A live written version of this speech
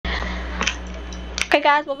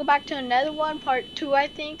Alright guys, welcome back to another one, part 2 I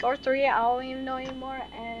think, or 3, I don't even know anymore,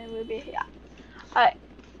 and we'll be here. Alright,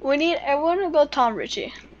 we need everyone to go Tom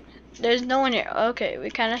Ritchie. There's no one here. Okay, we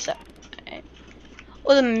kinda suck. Right.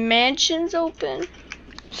 Oh, the mansion's open.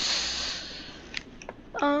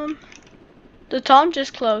 The Tom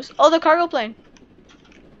just closed. Oh, the cargo plane.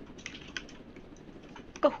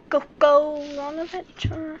 Go, go, go on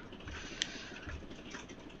adventure.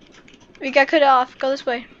 We got cut off. Go this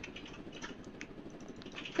way.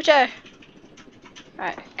 Which way?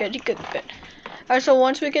 Alright, good. Alright, so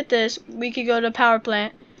once we get this, we could go to the power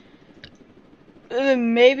plant. And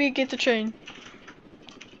then maybe get the train.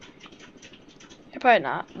 Yeah, probably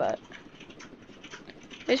not, but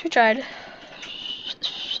at least we tried.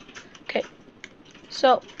 Okay.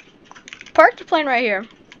 So, park the plane right here.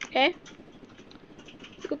 Okay?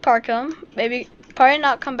 We could park him. Maybe, probably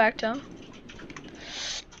not come back to him.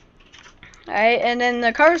 Alright, and then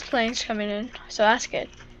the car's plane's coming in. So that's good.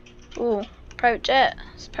 Ooh, private jet.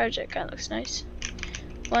 This private jet kind of looks nice.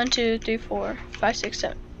 1, 2, 3, 4, 5, 6,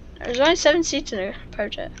 7. There's only 7 seats in the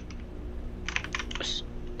private jet.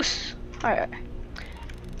 Alright.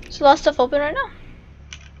 So a lot of stuff open right now.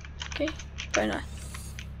 Okay, probably not.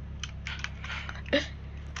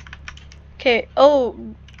 Okay,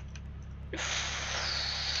 oh.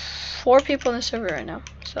 4 people in the server right now.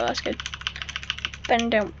 So that's good. Up and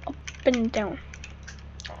down, up and down.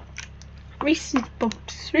 Race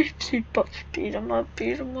bumps, beat 'em up,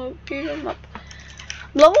 beat 'em up, beat 'em up.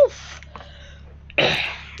 Level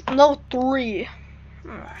 3.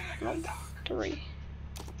 Level 3.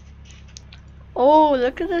 Oh,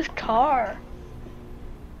 look at this car.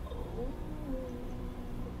 Oh.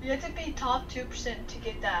 You have to be top 2% to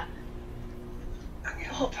get that.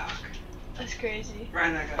 Oh, talk. That's crazy.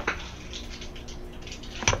 Ryan, I got it.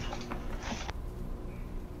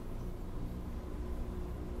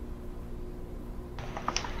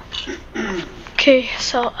 Okay,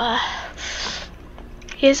 so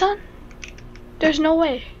he is on? There's no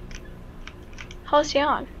way. How's he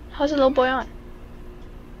on? How's the little boy on?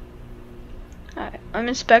 Alright, I'm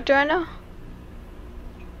Inspector right now.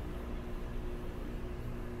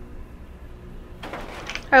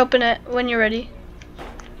 I open it when you're ready.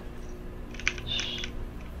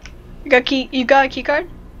 You got a key card?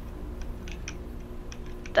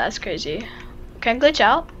 That's crazy. Can I glitch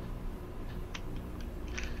out?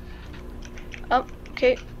 Oh,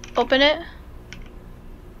 okay. Open it.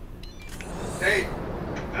 Hey,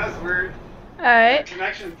 that was weird. Alright. The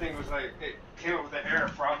connection thing was like, it came up with an error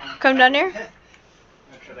problem. Come down here.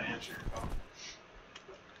 I'm try to answer. Oh.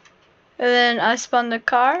 And then I spun the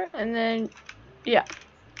car, and then, yeah.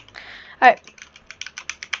 Alright.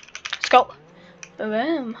 Let's go.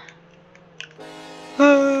 Boom.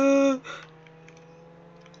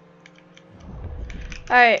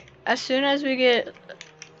 Alright, as soon as we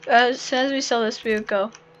sell this, we would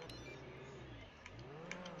go.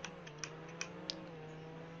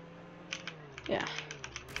 Yeah.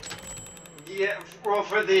 Yeah, well,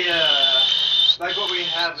 for the, like what we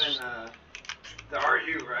have in, the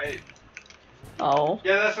RU, right? Oh.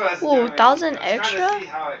 Yeah, that's what I was Ooh, doing. 1,000 I was extra? trying to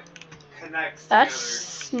see how it connects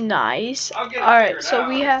That's together. nice. I'll get it Alright, figured so out.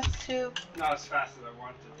 we have to. Not as fast as I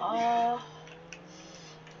wanted to.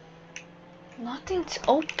 Nothing's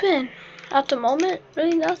open at the moment.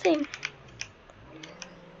 Really, nothing.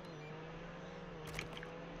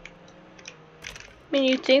 I mean,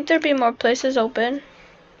 you'd think there'd be more places open.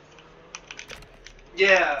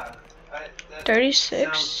 Yeah. That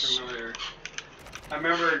 36. sounds familiar. I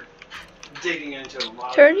remember digging into a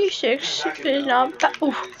lot 36 of is not bad.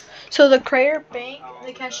 So the Crater Bank,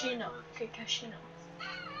 the casino. Okay, casino.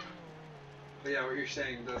 But yeah, what you're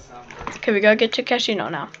saying does sound good. Okay, we gotta get to casino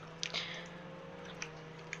now.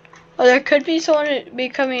 Oh, there could be someone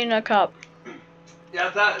becoming a cop. Yeah,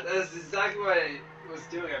 that's exactly what I was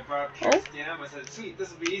doing. I brought up scam. I said, sweet, this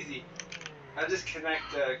will be easy. I just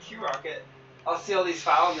connect Q-Rocket. I'll see all these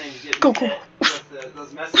file names get hit with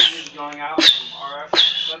those messages going out from RF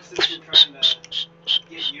subsystem trying to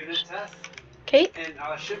get unit tests. Okay. And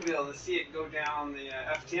I should be able to see it go down the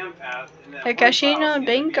FTM path. And then The casino and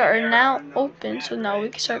bank are now open, so now we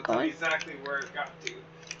can start going. Exactly where it got to.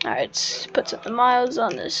 Alright, let's put some miles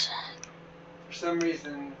on this. For some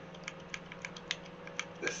reason,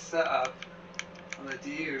 the setup on the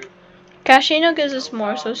DU. Casino gives us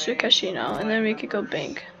more, so let's do casino, and then we could go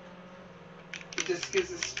bank. It just gives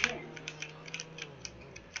a string.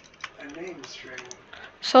 A name string.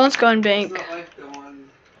 So let's go in bank. It's not like the one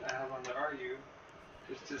I have on the RU.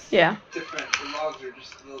 It's just different. The logs are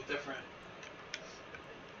just a little different.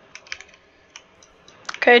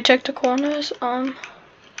 Okay, check the corners.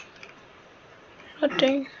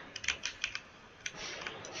 Nothing.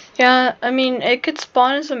 Yeah, I mean, it could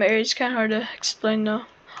spawn in some areas. It's kind of hard to explain though.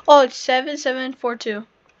 Oh, it's 7742.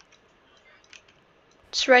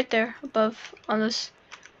 It's right there above on this.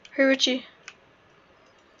 Hey, Richie.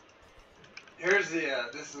 Here's the,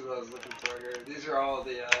 this is what I was looking for here. These are all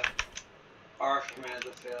the, RF commands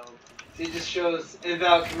that failed. See, it just shows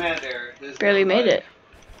invalid command error. There's Barely no, made like, it.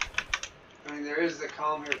 I mean, there is a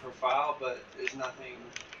column here for file, but there's nothing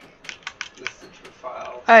listed for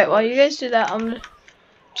file. Alright, while you guys do that, I'm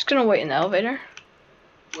just gonna wait in the elevator.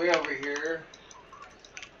 Way over here.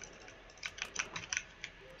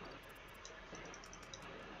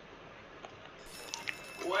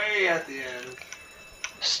 Way at the end.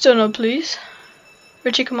 Still no, please.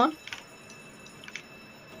 Richie, come on.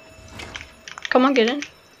 Come on, get in.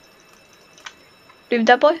 Leave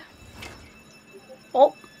that boy.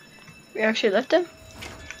 Oh, we actually left him.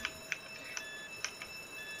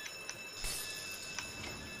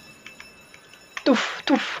 Doof,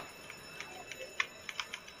 doof.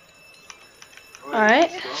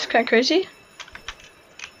 Alright, it's kind of crazy.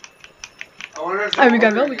 Alright, we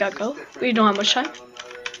gotta go, we gotta go. We don't have much time.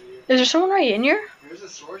 Is there someone right in here? Here's a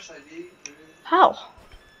source ID. How?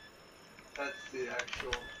 That's the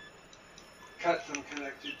actual cuts I'm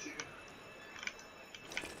connected to.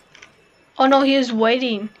 Oh no, he was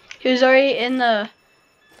waiting. He was already in the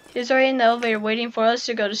elevator waiting for us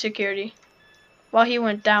to go to security. While he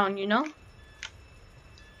went down, you know?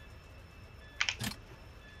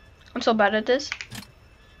 I'm so bad at this.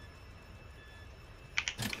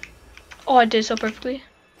 Oh, I did so perfectly.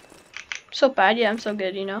 So bad, yeah, I'm so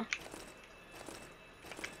good, you know?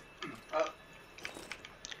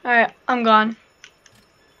 Alright, I'm gone.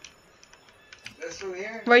 This one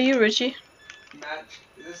here? Where are you, Richie? Match.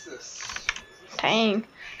 This is. Dang.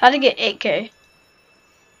 How to get 8K?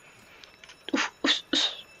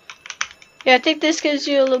 Yeah, I think this gives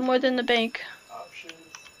you a little more than the bank. Options.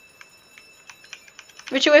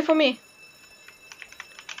 Richie, wait for me.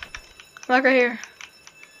 I'm like right here.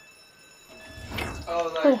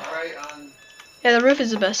 Oh, like Ooh. right on. Yeah, the roof is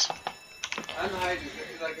the best. Unhide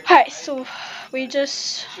is like. Alright, so we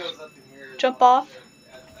just Shows up in here. jump off.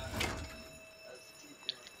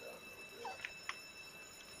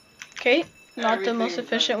 Okay, not the most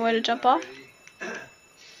efficient way to jump off.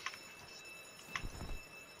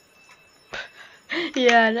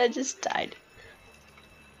 Yeah, and I just died.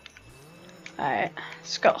 Alright,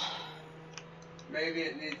 let's go. Maybe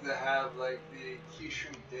it needs to have like the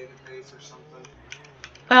keyshrink database or something.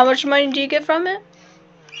 How much money do you get from it?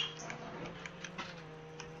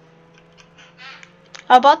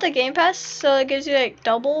 I bought the Game Pass, so it gives you like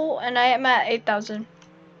double, and I am at 8,000.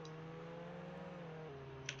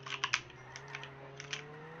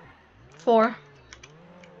 Four.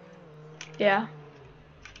 Yeah.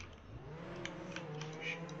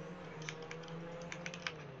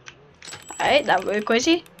 Alright, that would be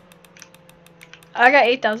crazy. I got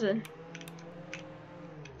 8,000.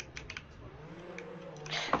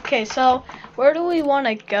 Okay, so where do we want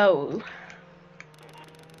to go?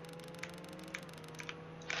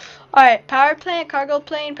 Alright, power plant, cargo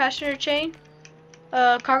plane, passenger chain.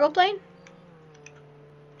 Cargo plane?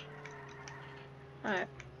 Alright.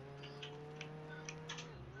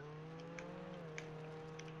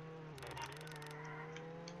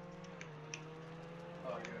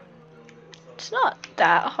 It's not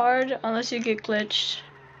that hard unless you get glitched.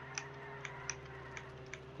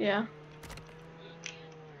 Yeah.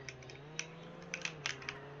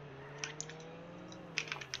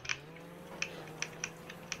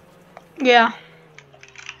 Yeah.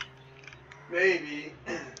 Maybe.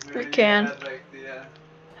 We can. Add, like, the,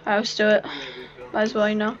 Let's do it. Might as well,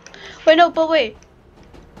 you know. Wait, no, but wait.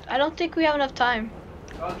 I don't think we have enough time.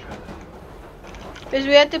 I'll try that. Because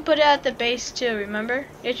we have to put it at the base too, remember?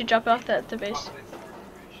 You have to drop it off at the base.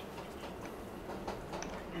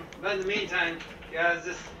 But in the meantime, yeah, I was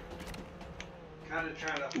just kind of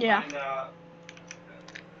trying to find out,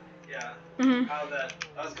 how that.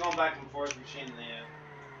 I was going back and forth between the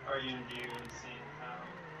RU and DU and seeing how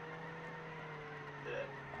the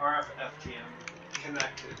RF FTM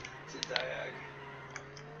connected to Diag.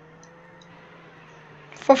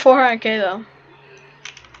 For 400K though.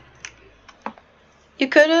 You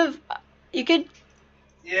could.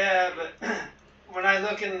 Yeah, but when I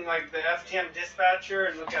look in like the FTM dispatcher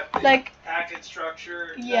and look at the like packet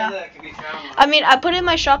structure, yeah, none of that can be found. I mean, I put it in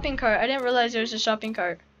my shopping cart. I didn't realize there was a shopping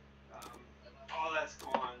cart. All that's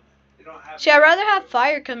gone. They don't have. See, I'd rather have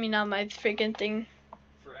fire coming out my freaking thing.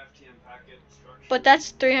 For FTM packet structure. But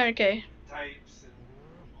that's 300K. Types and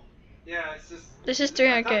yeah, it's just. This is 300K.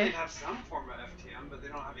 I thought they'd have some form of FTM, but they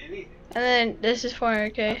don't have anything. And then this is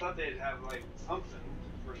 400K. I thought they'd have like something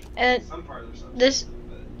for and some part of their subsystem. This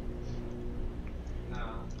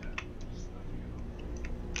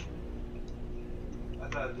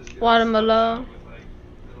how to just Watermelon. with like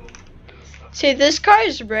little stuff. See, this car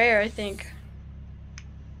is rare, I think.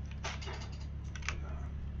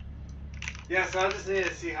 Yeah, so I just need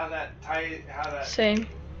to see how that Same.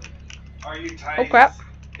 are you ties. Oh crap.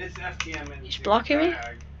 It's FTM into He's blocking me.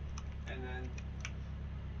 drag, and then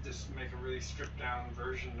just make a really stripped down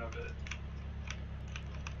version of it.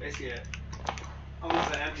 Basically,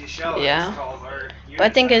 almost an empty shell. Yeah. It's called our But I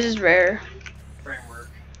think this is rare. framework.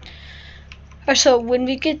 Alright, so when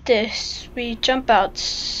we get this, we jump out.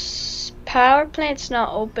 Power plant's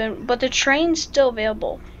not open, but the train's still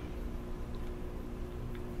available.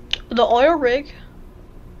 The oil rig.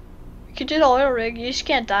 You could do the oil rig, you just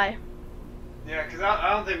can't die. Yeah, because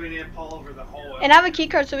I don't think we need to pull over the whole. And I have a key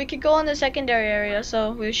card, so we could go in the secondary area,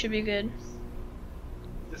 so we should be good.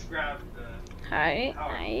 Just grab the. Alright, How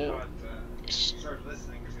alright. it start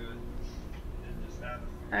listening to it, and just add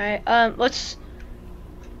it. Alright, let's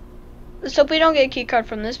hope we don't get a key card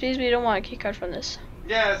from this, because we don't want a key card from this.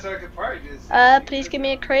 Yeah, so I could probably just. Please give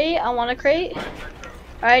me a crate. I want a crate.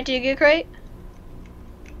 Alright, do you get a crate?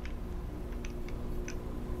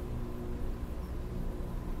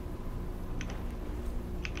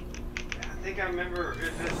 I think I remember.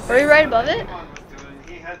 Are we right above it?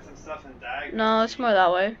 He had some stuff in Dag. No, it's more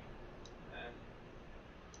that way.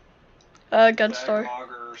 Gun Dag store.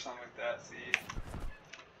 Logger or something like that. See.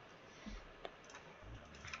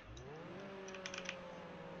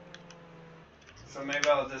 So maybe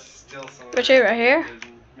I'll just steal some. Which area, right here?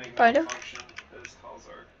 Make Right one up. function that just calls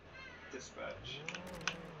our dispatch.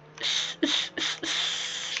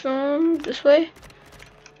 This way.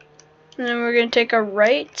 And then we're gonna take a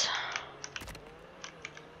right.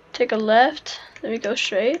 Take a left. Then we go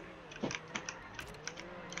straight.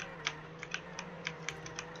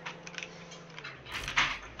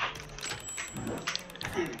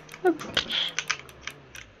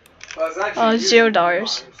 Well,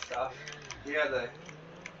 $0. Yeah,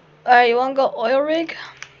 Alright, you wanna go oil rig?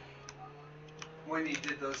 when you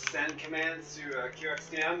did those send commands to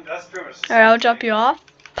QXDM, that's pretty much. Alright, I'll drop you off.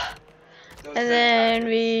 Those And send then packets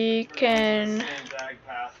we are can. the same drag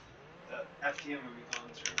path that FTM would be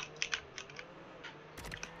going through.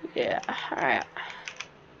 Yeah, alright.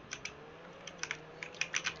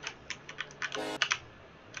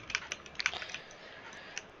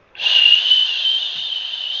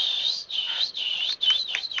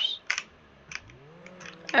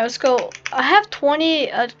 Alright, let's go. I have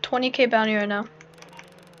 20K bounty right now.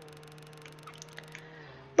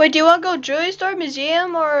 Wait, do you want to go jewelry store,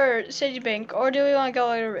 museum, or Citibank? Or do we want to go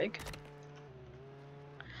oil rig?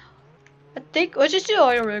 I think, let's just do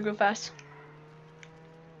oil rig real fast.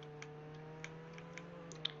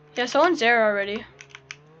 Yeah, someone's there already.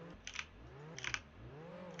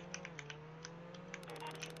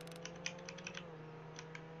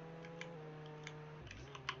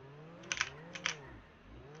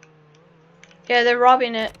 Yeah, they're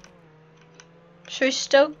robbing it. Should we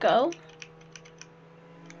still go?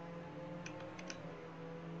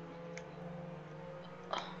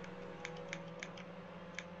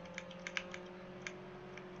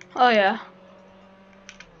 Oh yeah.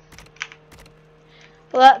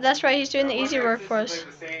 Well, that's right. He's doing the easy work for us.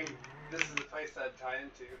 This is the place I'd tie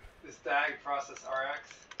into. This DAG process RX.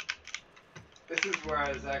 This is where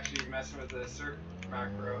I was actually messing with the assert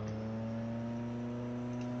macro.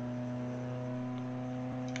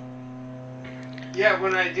 Yeah,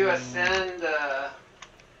 when I do a send, what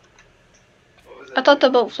was it? I thought the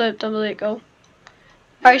boat flipped. Double let it go.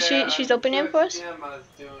 Alright, she's opening it for us. I was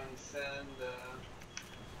doing send,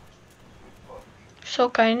 Show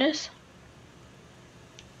kindness.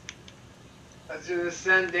 let's do the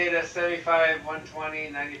send data 75, 120,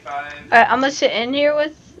 95. Alright, I'm gonna sit in here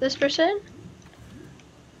with this person.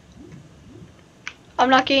 I'm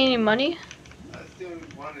not getting any money. I was doing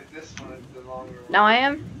this one is the longer one. Now I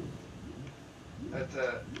am. That's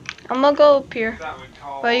I'm gonna go up here. that would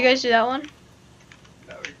call. While you guys do that one.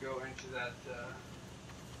 That would go into that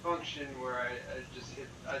function where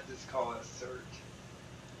I just call it assert.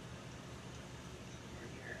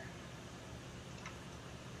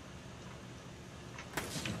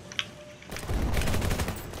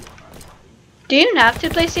 Do you even have to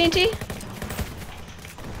place TNT?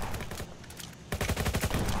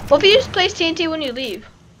 What if you just place TNT when you leave?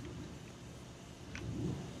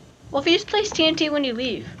 What if you just place TNT when you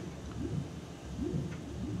leave?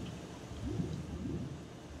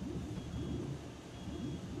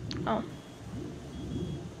 Oh.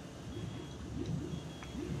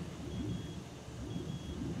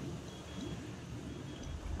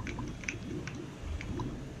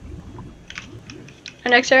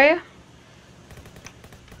 Our next area?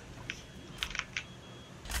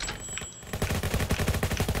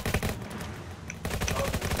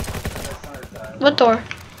 door.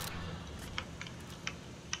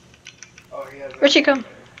 Oh, he has Richie, come.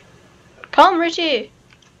 Come, Richie.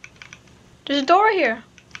 There's a door right here.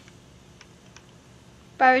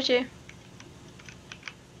 Bye, Richie.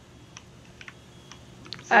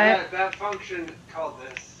 So that function called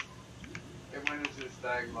this, it went into this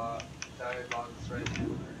dialogues right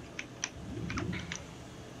handler.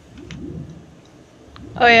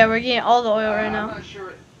 Oh yeah, we're getting all the oil right now. I'm not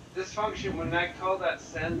sure. This function, when I call that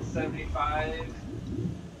send 75,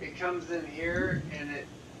 it comes in here and it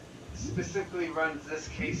specifically runs this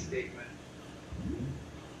case statement.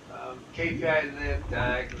 KPI lib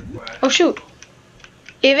dag request. Oh shoot.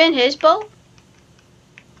 Even his boat?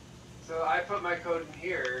 So I put my code in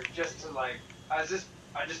here just to like, I just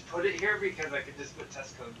put it here because I could just put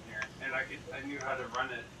test code in here and I knew how to run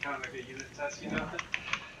it, kind of like a unit test, you know.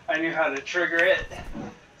 I knew how to trigger it.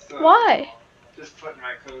 So Why? just putting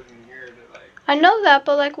my code in here to like. I know that,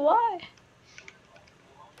 but like why?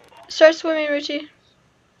 Start swimming, Richie.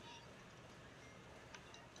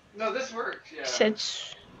 No, this works. Yeah.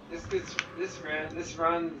 Sits. This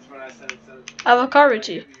runs when I send. I have a car,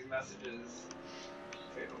 Richie. These messages.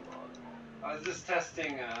 Fatal log. I was just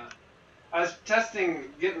testing. I was testing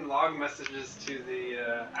getting log messages to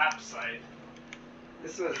the app site.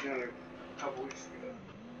 This was doing a couple weeks ago.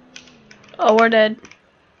 Oh, we're dead.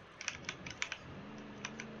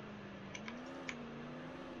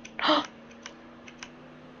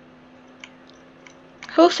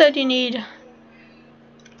 Who said you need?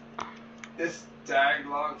 This dag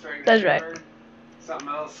log right. That's right. Something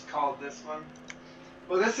else called this one.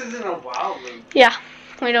 Well, this isn't a while loop. Yeah,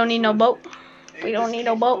 we don't need no boat. We don't need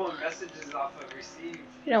no boat. Messages off of receive.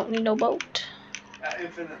 We don't need no boat. That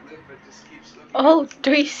infinite loop, it just keeps looking. Oh,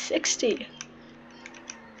 360.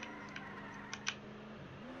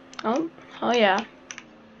 Oh yeah.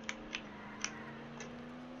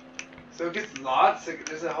 So it gets lots.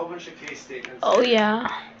 There's a whole bunch of case statements. Oh yeah.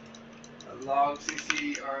 Log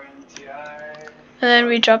cc rnti. And then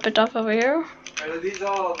we drop it off over here. Are these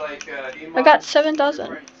all like I got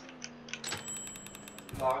 7,000.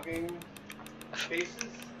 Logging cases?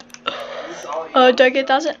 All do I get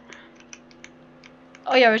 1,000?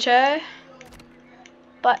 Oh yeah, Richie.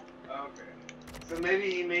 But. Okay. So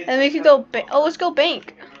maybe he made. And we could go. Oh, let's go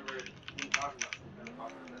bank. I remember you talking about some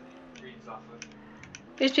kind of that he reads off of.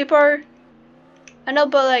 These people are. I know,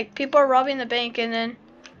 but like people are robbing the bank, and then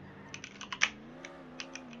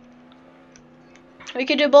we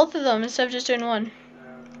could do both of them instead of just doing one.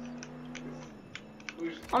 I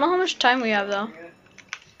don't know how much time we have though.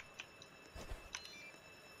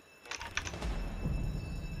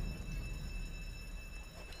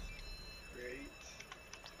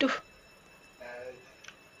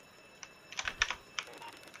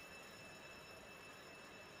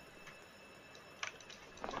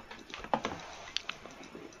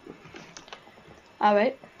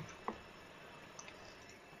 Alright.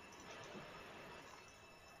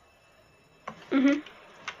 I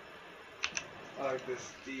like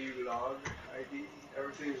this D log ID.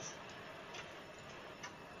 Everything's.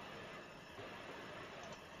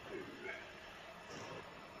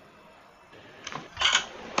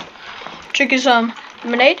 Drink you some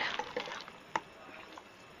lemonade.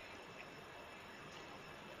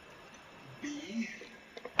 B.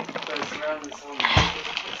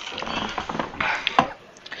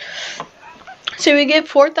 So we get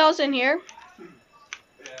 4,000 here.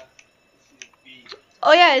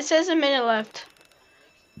 Oh yeah, it says a minute left.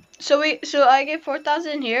 So I get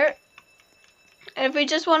 4,000 here. And if we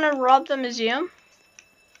just want to rob the museum.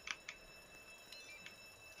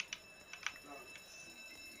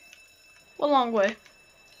 A long way.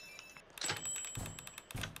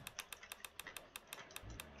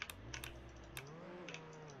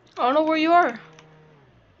 I don't know where you are.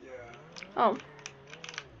 Yeah. Oh.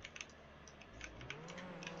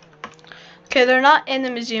 Okay, they're not in the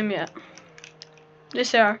museum yet.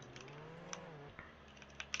 Yes, they are.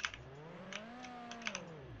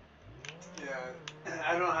 Yeah,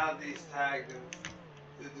 I don't have these tagged, and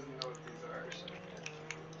it doesn't know what these are. So.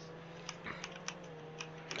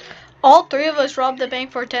 All three of us robbed the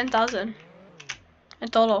bank for 10,000 in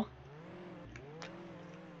total.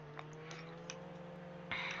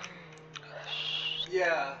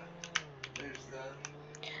 Yeah, there's that.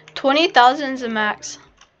 20,000 is the max.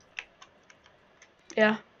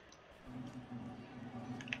 Yeah.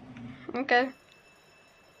 Okay.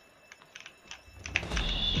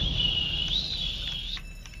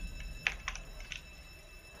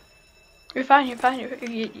 You're fine, you're fine,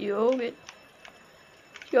 you're all good.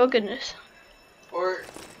 Your goodness. Or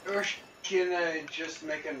can I just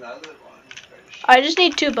make another one? I just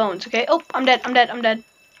need 2 bones, okay? Oh, I'm dead, I'm dead, I'm dead.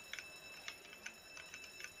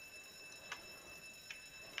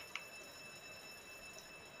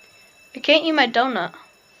 I can't eat my donut.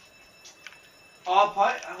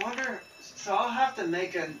 I wonder. So I'll have to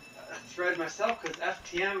make a thread myself because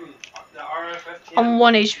FTM, the RF FTM, I'm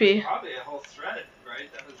 1 HP. probably a whole thread,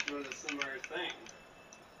 right? That was doing a similar thing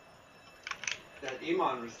that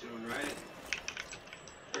Iman was doing, right?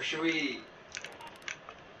 Or should we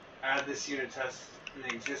add this unit test in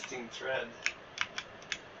the existing thread?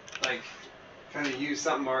 Like, kind of use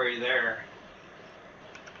something already there.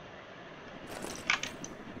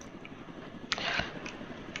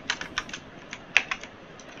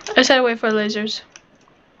 I said wait for lasers.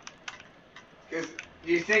 Because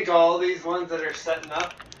do you think all these ones that are setting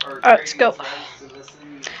up are Alright, let's go. threads to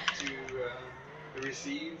listen to the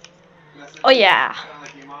receive messages? Oh yeah. Kind of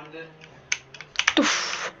like Iman did?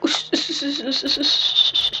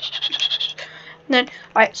 Then,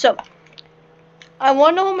 alright, so I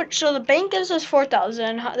want to know how much. So the bank gives us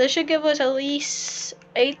 4,000. This should give us at least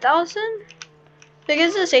 8,000. If it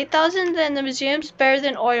gives us 8,000, then the museum's better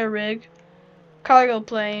than oil rig, cargo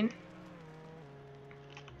plane.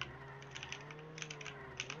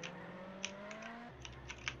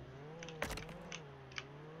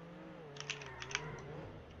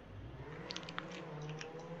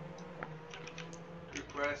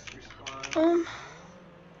 Request, response.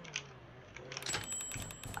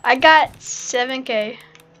 I got 7K.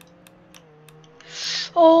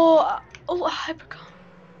 Oh, hypercom.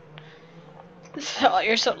 Oh,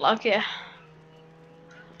 you're so lucky.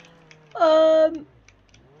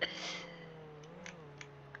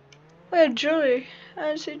 Wait, jewelry.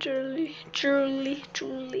 I see jewelry. Jewelry.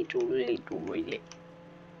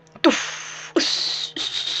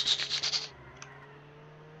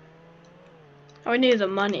 We need the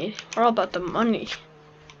money. We're all about the money.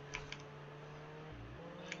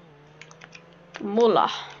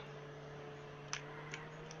 Moolah.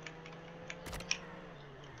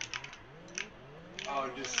 Oh,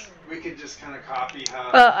 we could just kind of copy how.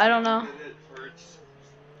 I don't know. Did it for its...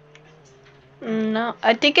 No,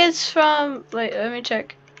 I think it's from. Wait, let me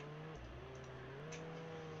check.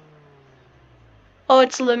 Oh,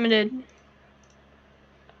 it's limited.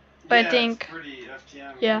 But yeah, I think. It's pretty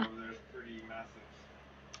FTM Yeah. over there is pretty massive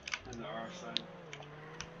in the RF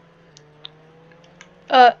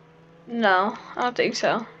side. No, I don't think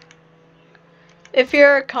so. If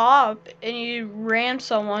you're a cop and you ram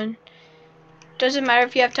someone, doesn't matter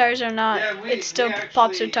if you have tires or not. Yeah, it still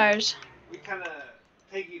pops your tires. We kind of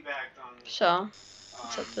piggybacked on. So,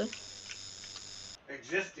 something.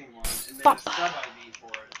 Existing one and made Pop. a sub ID for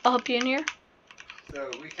it. I'll help you in here. So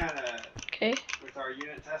we kind of. Okay. With our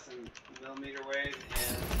unit test and millimeter wave,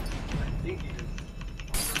 and I think he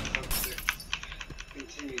just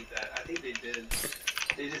continued that. I think they did.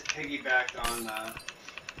 They just piggybacked on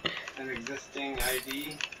an existing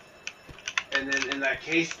ID, and then in that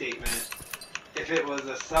case statement, if it was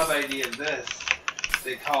a sub ID of this,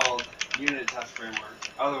 they called unit test framework.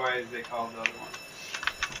 Otherwise, they called the other one.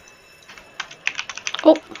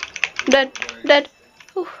 Oh, dead.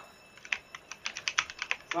 Ooh.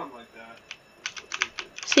 Something like that.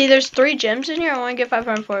 See, there's 3 gems in here. I want to get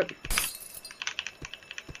 500 for it.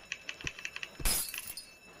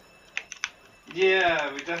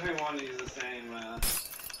 Yeah, we definitely want to use the same.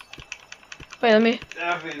 Wait, let me.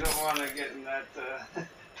 Definitely don't want to get in that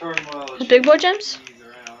turmoil. The big boy gems?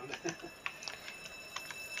 Around. I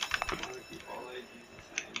want to keep all AGs the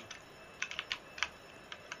same.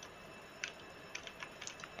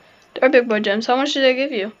 They're big boy gems. How much did they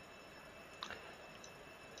give you?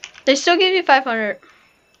 They still give you 500.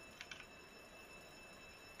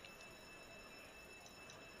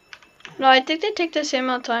 No, I think they take the same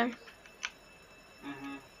amount of time.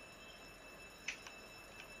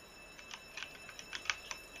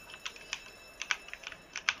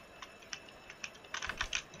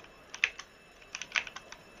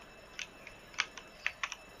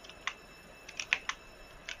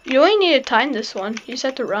 You only need to time this one. You just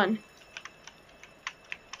have to run.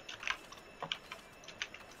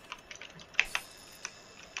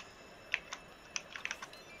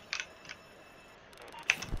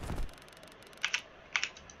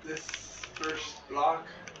 This first block.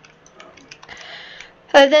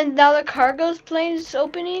 And then now the cargo plane is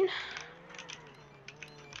opening.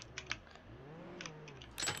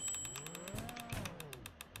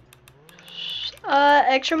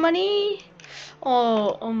 Extra money.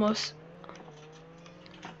 Oh, almost.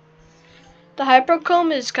 The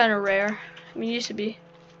hypercomb is kind of rare. I mean, it used to be.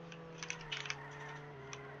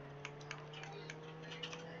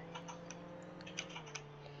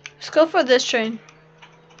 Let's go for this train.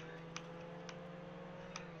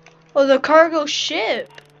 Oh, the cargo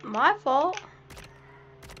ship. My fault.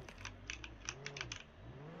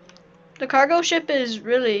 The cargo ship is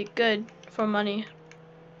really good for money.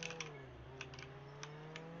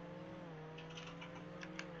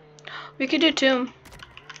 We could do Tomb.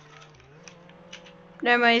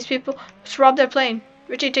 Never mind, these people. Let's rob their plane.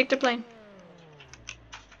 Richie, take the plane.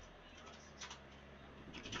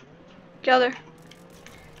 Get out there.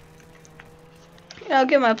 Yeah, I'll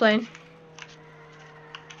get my plane.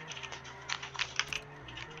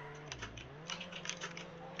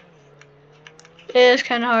 It is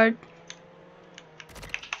kind of hard.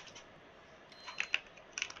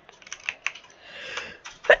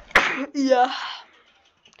 Yeah.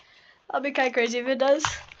 I'll be kind of crazy if it does.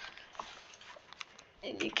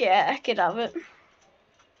 And you can't get out of it.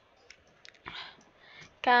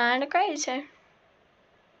 Kind of crazy.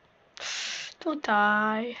 Don't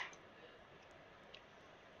die.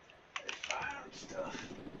 Stuff.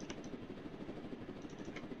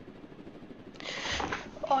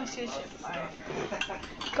 Oh, I see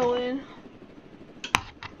shit. Go in.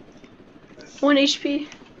 1 HP.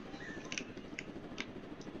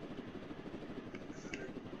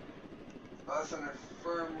 That's under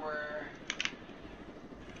firmware.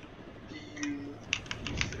 DU6.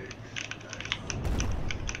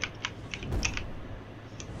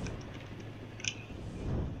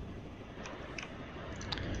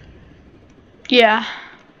 Yeah.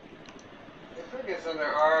 I think it's under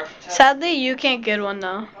RF test. Sadly, you can't get one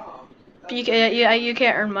though. Oh, You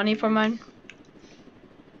can't earn money for mine.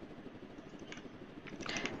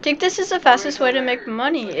 I think this is the fastest way to make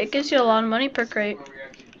money. It gives you a lot of money per crate.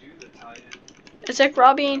 It's like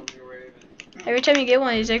robbing. Every time you get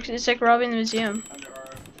one, it's like robbing the museum.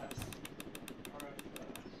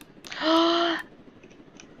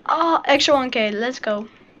 Oh, extra 1K. Let's go.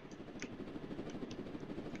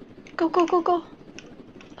 Go, go, go, go.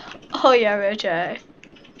 Oh yeah, Richie.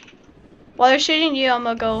 While they're shooting you, I'm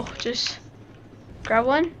gonna go just grab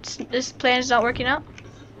one. This plan is not working out. This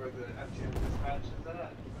is where the FTM dispatch is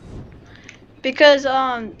at. Because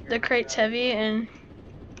the crate's heavy and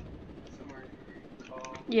Somewhere you can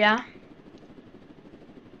call. yeah.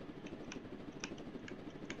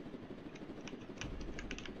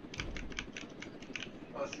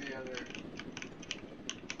 I'll see you under.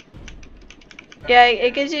 Yeah,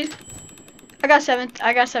 it gives you. I got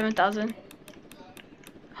 7,000.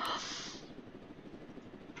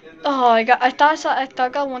 Oh, I thought I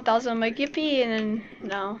got 1,000. I'm like yippee, and then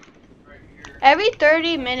no. Right here. Every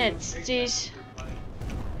 30 minutes, geez.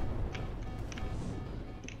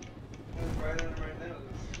 Right under right now.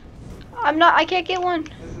 I'm not. I can't get one.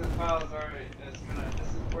 This is the files already. This is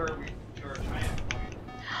where we do our triumph point.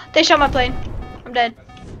 They shot my plane. I'm dead. They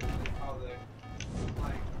call the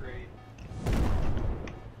flying crate.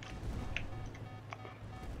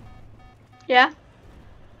 Yeah.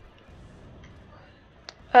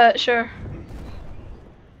 Sure.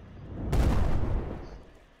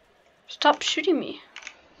 Stop shooting me.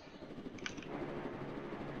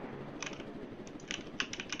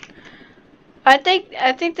 I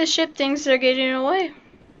think the ship thinks they're getting away.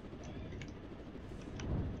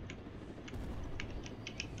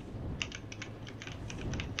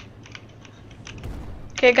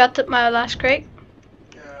 Okay, got my last crate.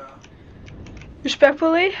 Yeah.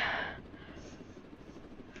 Respectfully.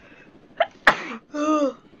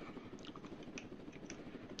 Ugh.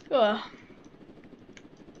 Ugh.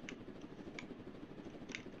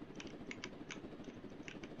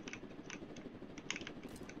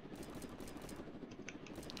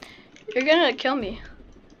 You're gonna kill me.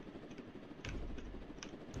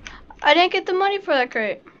 I didn't get the money for that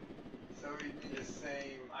crate. So we need the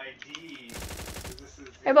same ID. This is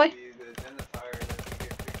Hey, gonna boy. be the identifier that we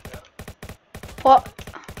get picked up. What?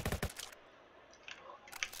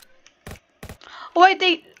 Oh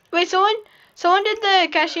wait, someone did the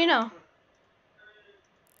casino.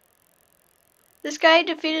 This guy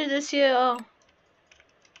defeated the CEO.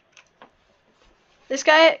 This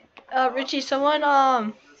guy, Richie, someone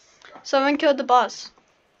killed the boss.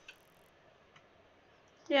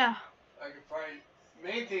 Yeah. I could probably.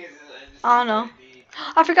 Main thing is that I just I don't need know. ID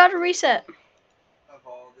I forgot to reset. of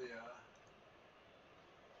all the.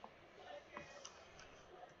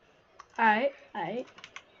 Alright.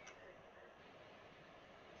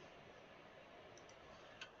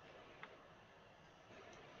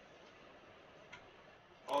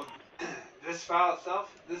 Oh, this file itself.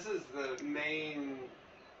 This is the main.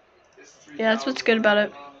 Yeah, that's what's good about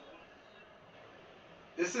it.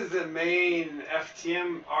 This is the main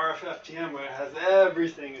FTM, RF FTM, where it has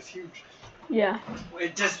everything. It's huge. Yeah.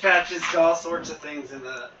 It dispatches to all sorts of things in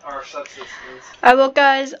our subsystems. Alright, well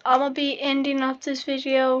guys, I'm gonna be ending off this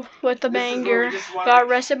video with a banger. Got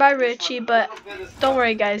arrested by Richie, but don't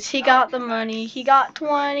worry guys, he got the money. He got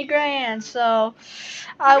 20 grand, so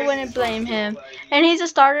I wouldn't blame him. And he's a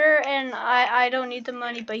starter, and I don't need the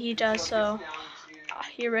money, but he does, so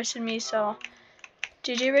he arrested me, so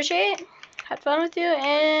GG Richie. Had fun with you,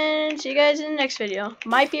 and see you guys in the next video.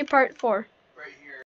 Might be part 4.